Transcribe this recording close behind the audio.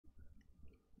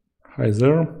Hi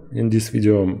there, in this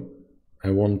video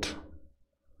I want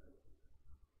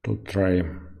to try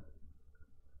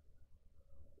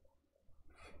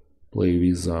play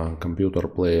with a computer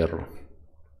player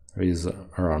with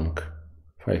rank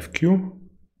 5Q.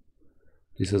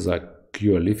 This is a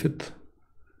QLifit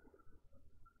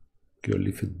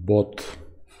bot,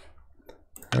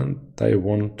 and I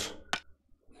want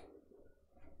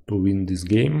to win this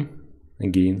game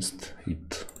against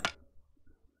it.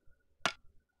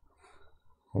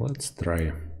 Let's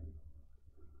try.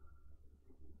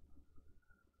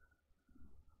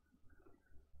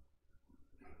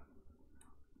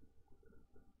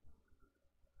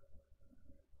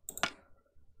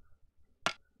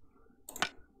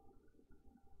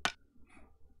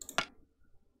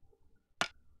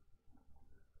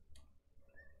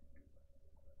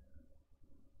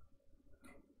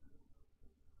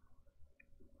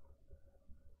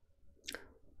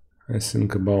 I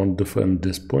think about defend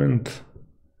this point,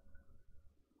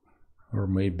 or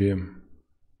maybe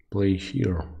play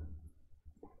here, or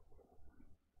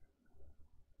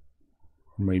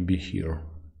maybe here.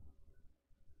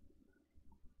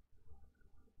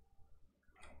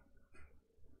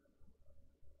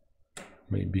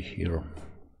 Maybe here.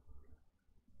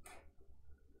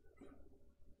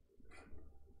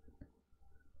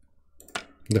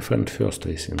 Defend first,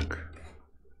 I think.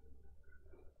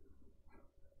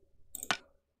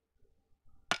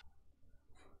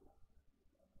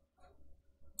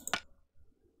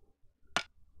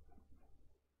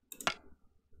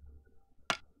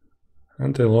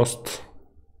 And I lost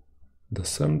the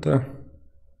center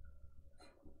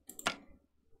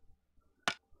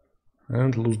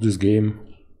and lose this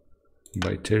game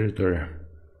by territory.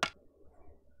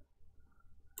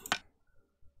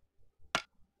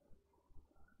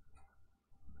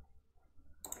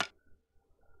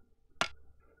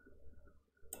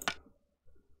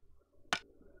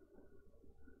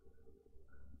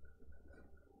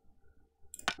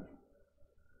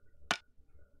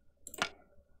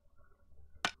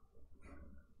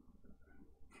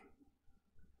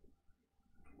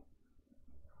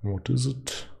 What is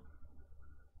it?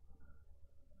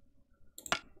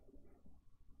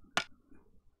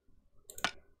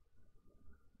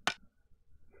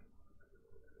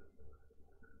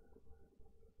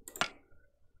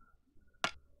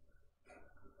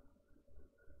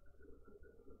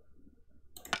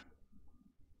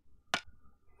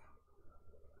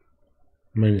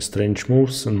 Many strange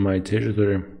moves in my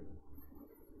territory.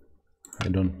 I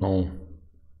don't know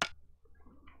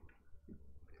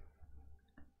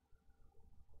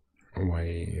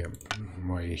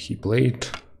why he played,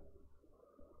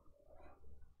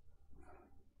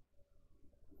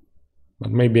 but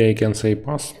maybe I can say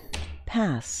pass.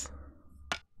 Pass.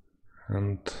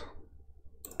 And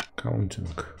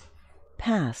counting.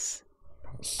 Pass.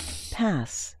 Pass.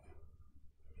 Pass.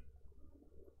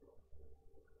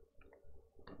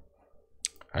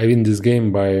 I win this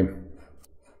game by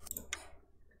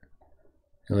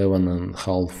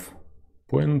 11.5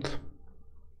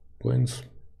 points.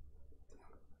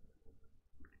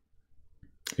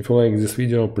 If you like this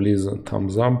video, please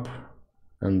thumbs up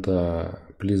and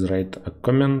please write a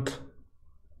comment.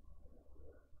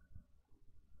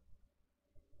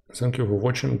 Thank you for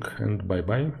watching and bye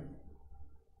bye.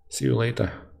 See you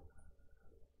later.